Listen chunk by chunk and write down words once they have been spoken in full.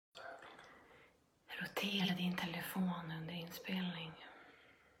till din telefon under inspelning.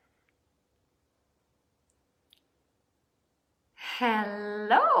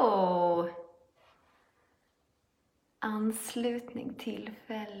 Hello! Anslutning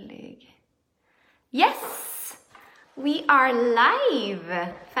tillfällig. Yes! We are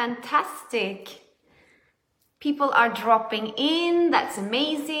live! Fantastic! People are dropping in, that's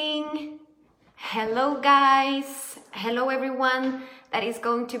amazing. Hello guys, hello everyone that is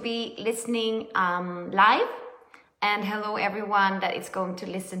going to be listening live, and hello everyone that is going to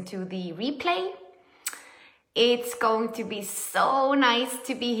listen to the replay. It's going to be so nice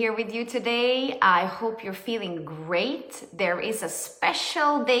to be here with you today. I hope you're feeling great. There is a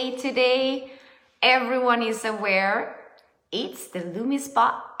special day today. Everyone is aware. It's the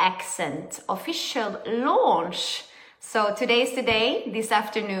LumiSpa Accent official launch. So today's the day, this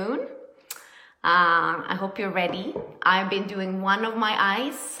afternoon. I hope you're ready. I've been doing one of my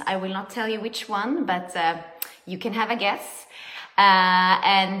eyes. I will not tell you which one, but you can have a guess.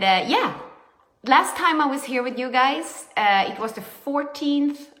 Yeah, last time I was here with you guys, it was the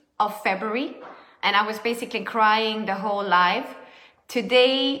 14th of February, and I was basically crying the whole live.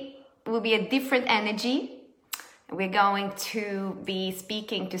 Today will be a different energy. We're going to be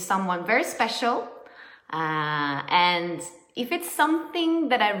speaking to someone very special, and if it's something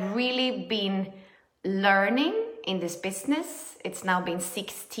that I've really been learning in this business, it's now been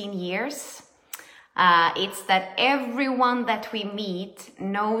 16 years. It's that everyone that we meet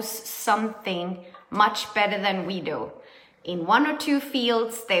knows something much better than we do. In one or two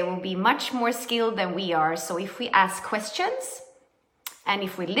fields, they will be much more skilled than we are. So if we ask questions and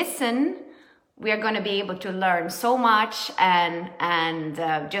if we listen, we are going to be able to learn so much and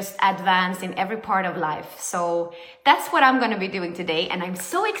just advance in every part of life. So that's what I'm going to be doing today. And I'm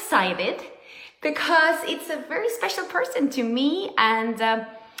so excited because it's a very special person to me and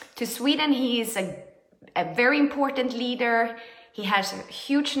to Sweden. He is a very important leader. He has a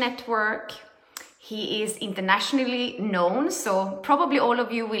huge network. He is internationally known. So probably all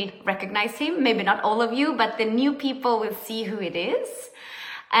of you will recognize him. Maybe not all of you, but the new people will see who it is.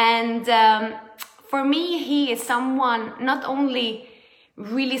 And for me, he is someone not only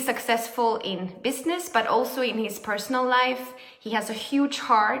really successful in business, but also in his personal life. He has a huge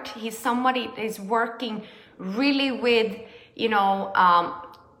heart. He's somebody that is working really with,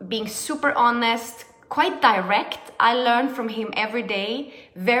 being super honest, quite direct. I learn from him every day.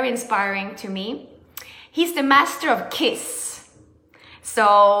 Very inspiring to me. He's the master of KISS.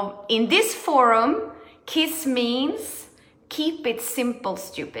 So in this forum, KISS means keep it simple,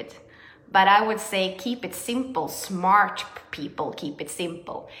 stupid. But I would say keep it simple, smart people, keep it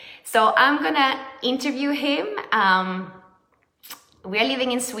simple. So I'm gonna interview him. We're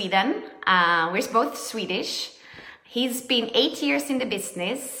living in Sweden. We're both Swedish. He's been 8 years in the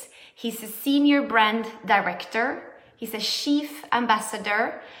business. He's a senior brand director. He's a chief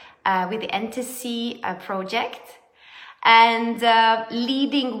ambassador with the NTC project. And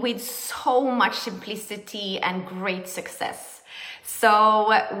leading with so much simplicity and great success.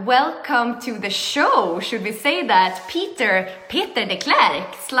 So welcome to the show, should we say that? Peter de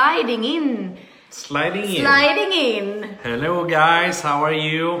Klerk, sliding in. Hello guys, how are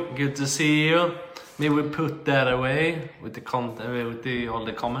you? Good to see you. Maybe we put that away with the all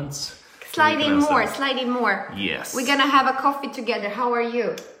the comments. Slide in more. Yes. We're gonna have a coffee together. How are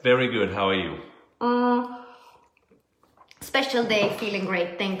you? Very good, how are you? Special day, feeling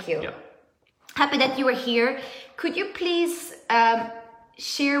great, thank you. Yeah. Happy that you are here. Could you please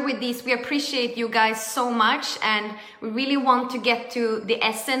share with these? We appreciate you guys so much and we really want to get to the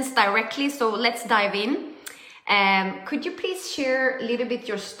essence directly, so let's dive in. Could you please share a little bit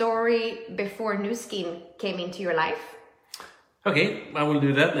your story before Nu Skin came into your life? Okay, I will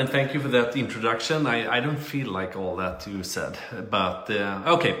do that, and thank you for that introduction. I don't feel like all that you said, but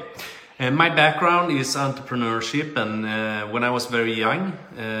okay. My background is entrepreneurship, and when I was very young,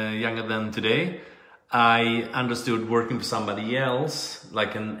 younger than today, I understood working for somebody else,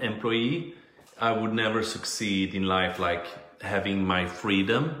 like an employee, I would never succeed in life, like having my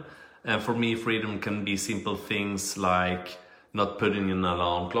freedom. And for me, freedom can be simple things like not putting an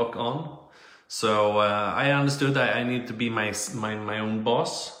alarm clock on. So I understood that I need to be my own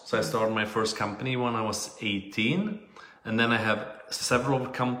boss. So I started my first company when I was 18. And then I have several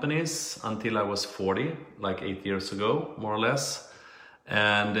companies until I was 40, like 8 years ago, more or less.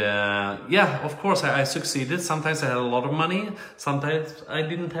 And yeah, of course I succeeded. Sometimes I had a lot of money, sometimes I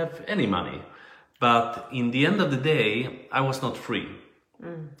didn't have any money. But in the end of the day, I was not free.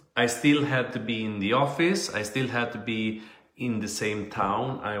 I still had to be in the office, I still had to be in the same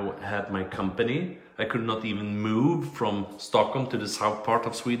town I had my company, I could not even move from Stockholm to the south part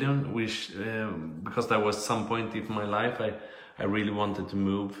of Sweden, which because there was some point in my life I really wanted to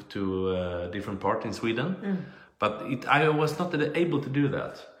move to a different part in Sweden, but I was not able to do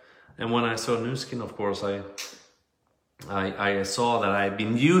that. And when I saw Nu Skin, of course, I saw that I'd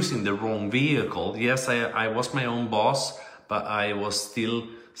been using the wrong vehicle. Yes, I was my own boss, but I was still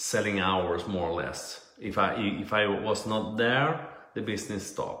selling hours more or less. If I was not there, the business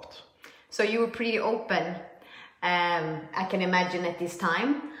stopped. So you were pretty open, I can imagine at this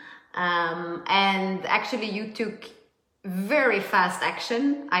time. And actually you took very fast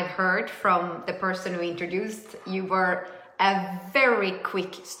action. I've heard from the person who introduced, you were a very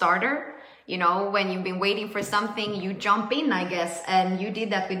quick starter. You know, when you've been waiting for something, you jump in, I guess, and you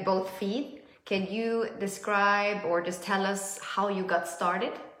did that with both feet. Can you describe or just tell us how you got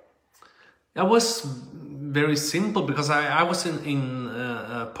started? It was very simple because I was in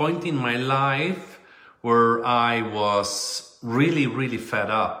a point in my life where I was really fed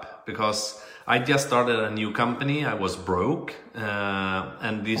up because I just started a new company. I was broke,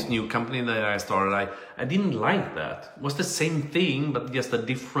 and this new company that I started, I didn't like that. It was the same thing, but just a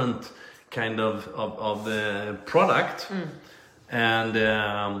different kind of product. And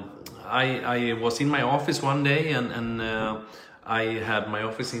I was in my office one day, and I had my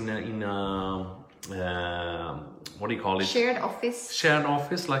office in what do you call it? Shared office. Shared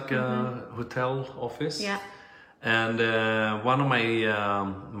office, like a hotel office. Yeah. And one of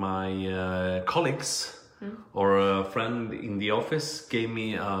my colleagues or a friend in the office gave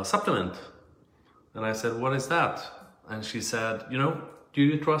me a supplement. And I said, what is that? And she said, you know, do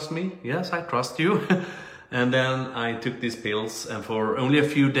you trust me? Yes, I trust you. And then I took these pills, and for only a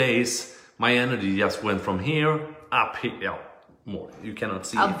few days, my energy just went from here up here. Yeah, more. You cannot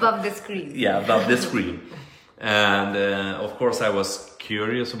see above the screen. Yeah, above the screen. And of course, I was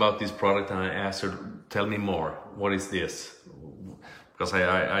curious about this product, and I asked her, tell me more. What is this? Because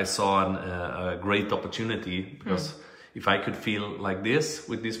I saw a great opportunity. Because if I could feel like this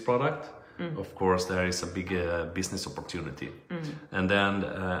with this product, of course, there is a big business opportunity. And then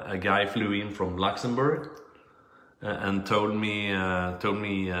a guy flew in from Luxembourg and told me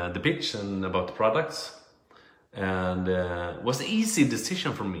the pitch and about the products. And it was an easy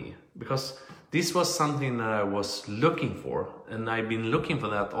decision for me because this was something that I was looking for, and I've been looking for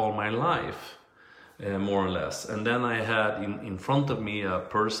that all my life, more or less. And then I had in front of me a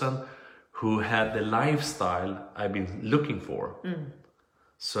person who had the lifestyle I've been looking for.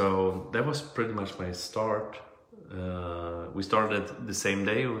 So that was pretty much my start. We started the same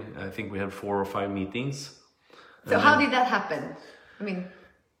day. I think we had 4 or 5 meetings. So how did that happen? I mean...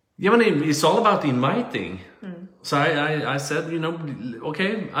 Yeah, it's all about inviting. So I said, you know,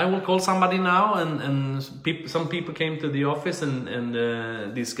 okay, I will call somebody now, and some people came to the office, and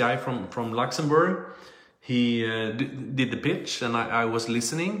this guy from Luxembourg, he did the pitch, and I was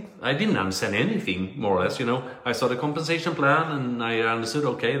listening. I didn't understand anything, more or less, you know. I saw the compensation plan, and I understood,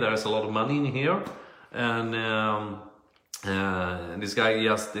 okay, there's a lot of money in here, and this guy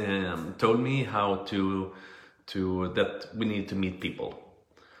just told me how to that we need to meet people.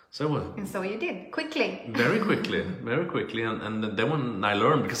 And so you did, quickly. Very quickly. And then when I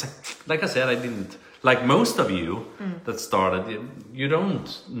learned, because like I said, I didn't, like most of you that started, you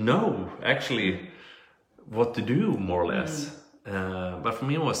don't know actually what to do, more or less. But for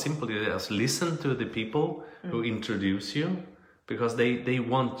me, it was simply just listen to the people who introduce you, because they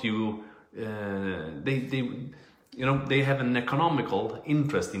want you, they have an economical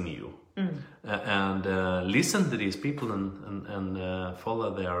interest in you. And listen to these people and follow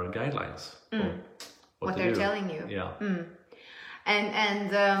their guidelines. What they're telling you. Yeah.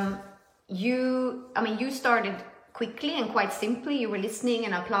 And you started quickly and quite simply. You were listening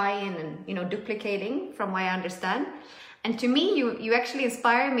and applying and duplicating, from what I understand. And to me, you actually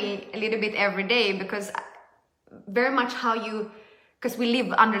inspire me a little bit every day, because very much how you, because we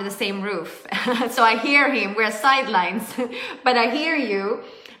live under the same roof. So I hear him, we're sidelines, but I hear you.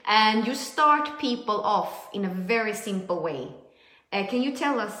 And you start people off in a very simple way. Can you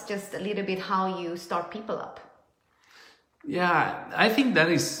tell us just a little bit how you start people up? Yeah, I think that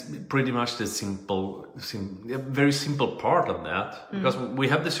is pretty much the very simple part of that. Because we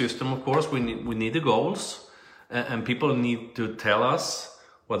have the system, of course, we need the goals. And people need to tell us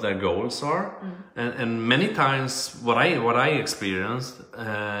what their goals are. And many times what I experienced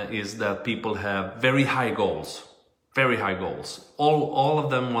is that people have very high goals. Very high goals. All of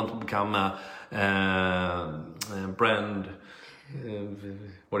them want to become a brand,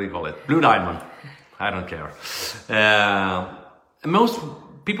 what do you call it? Blue Diamond. I don't care. Most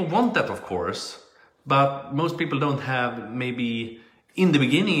people want that, of course, but most people don't have maybe in the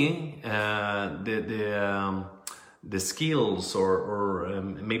beginning, the skills or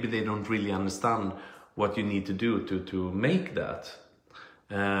maybe they don't really understand what you need to do to make that.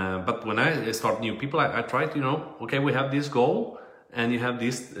 But when I start new people, I try to, okay, we have this goal and you have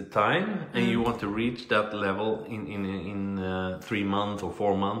this time and you want to reach that level in 3 months or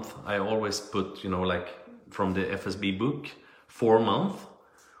 4 months. I always put, like from the FSB book, 4 months.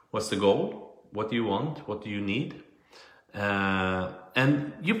 What's the goal? What do you want? What do you need?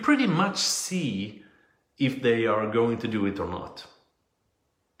 And you pretty much see if they are going to do it or not.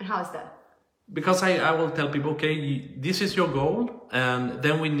 And how is that? Because I will tell people, okay, this is your goal, and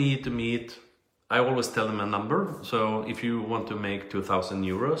then we need to meet. I always tell them a number. So if you want to make 2,000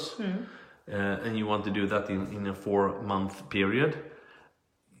 euros and you want to do that in a 4-month period,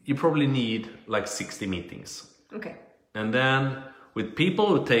 you probably need like 60 meetings. Okay. And then with people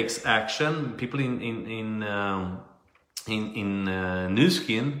who takes action, people in Nu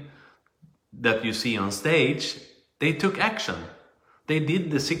Skin that you see on stage, they took action. They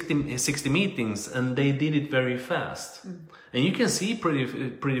did the 60 meetings and they did it very fast. And you can see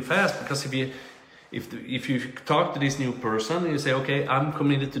pretty fast, because if you talk to this new person and you say, okay, I'm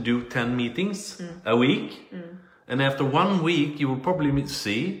committed to do 10 meetings a week, and after 1 week you will probably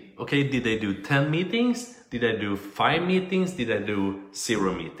see, okay, did they do 10 meetings? Did I do 5 meetings? Did I do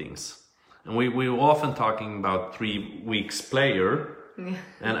 0 meetings? And we're often talking about 3 weeks player.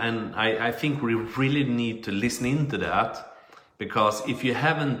 And I think we really need to listen into that, because if you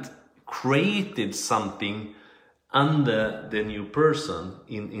haven't created something under the new person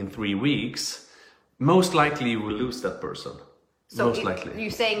in 3 weeks, most likely you will lose that person. So most likely. You're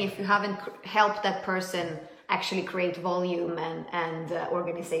saying if you haven't helped that person actually create volume and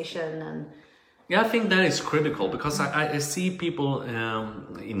organization and... Yeah, I think that is critical, because I see people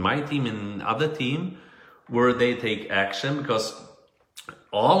in my team and other team where they take action, because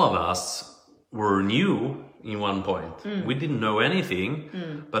all of us were new in one point. We didn't know anything,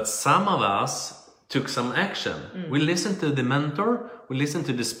 but some of us took some action. We listened to the mentor, we listened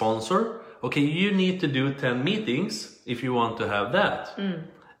to the sponsor. Okay, you need to do 10 meetings if you want to have that.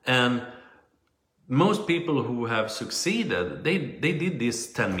 And most people who have succeeded, they did these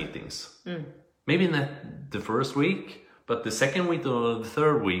 10 meetings. Maybe not the first week, but the second week or the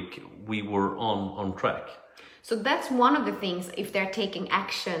third week, we were on track. So that's one of the things, if they're taking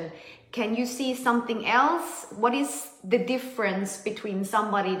action. Can you see something else? What is the difference between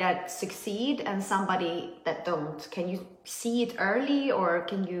somebody that succeed and somebody that don't? Can you see it early, or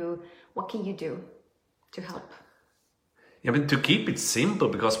what can you do to help? Yeah, but to keep it simple,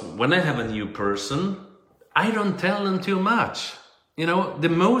 because when I have a new person, I don't tell them too much. The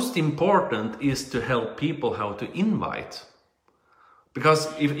most important is to help people how to invite. Because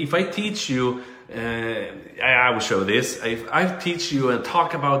if I teach you, I will show this. If I teach you and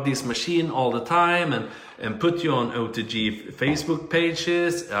talk about this machine all the time and put you on OTG Facebook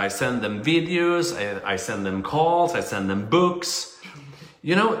pages, I send them videos, I send them calls, I send them books.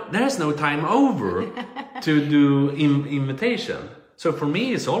 There's no time over to do invitation. So for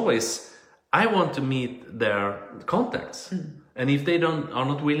me, it's always, I want to meet their contacts. And if they are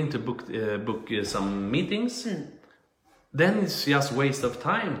not willing to book some meetings, then it's just waste of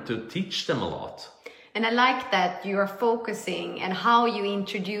time to teach them a lot. And I like that you are focusing, and how you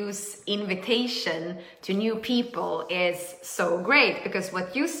introduce invitation to new people is so great, because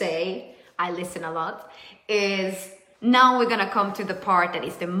what you say, I listen a lot, is now we're going to come to the part that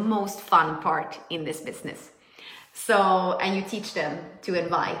is the most fun part in this business. So, and you teach them to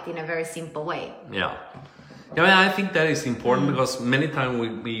invite in a very simple way. Yeah, I think that is important, because many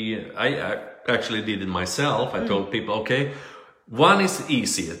times I actually did it myself. I told people, okay, one is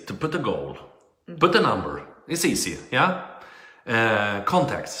easy, to put a goal, put a number, it's easy, yeah?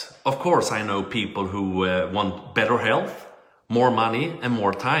 Contacts, of course I know people who want better health, more money and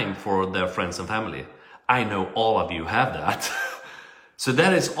more time for their friends and family. I know all of you have that. So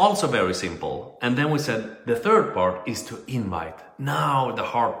that is also very simple. And then we said the third part is to invite. Now the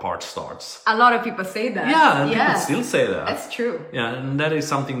hard part starts. A lot of people say that. Yeah, and people still say that. That's true. Yeah, and that is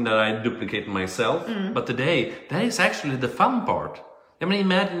something that I duplicate myself. But today, that is actually the fun part. I mean,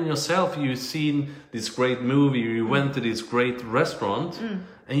 imagine yourself, you've seen this great movie, you went to this great restaurant,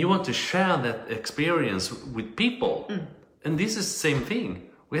 and you want to share that experience with people. And this is the same thing.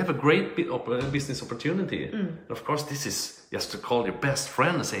 We have a great business opportunity. And of course, this is just to call your best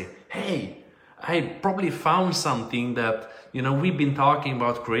friend and say, hey, I probably found something that, we've been talking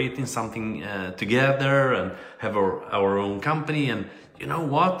about creating something together and have our own company. And you know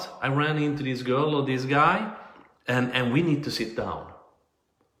what? I ran into this girl or this guy and we need to sit down.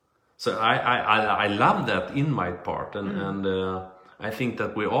 So I love that invite part. And I think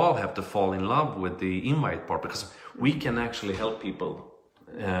that we all have to fall in love with the invite part, because we can actually help people,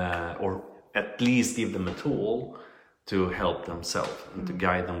 or at least give them a tool to help themselves and to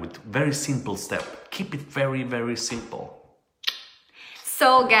guide them with very simple steps. Keep it very, very simple.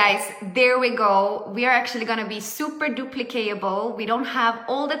 So guys, there we go. We are actually going to be super duplicatable. We don't have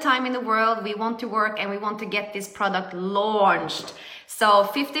all the time in the world. We want to work and we want to get this product launched. So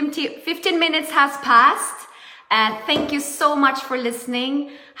 15 minutes has passed. And thank you so much for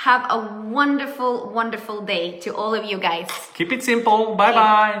listening. Have a wonderful, wonderful day to all of you guys. Keep it simple.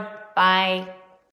 Bye-bye. Bye.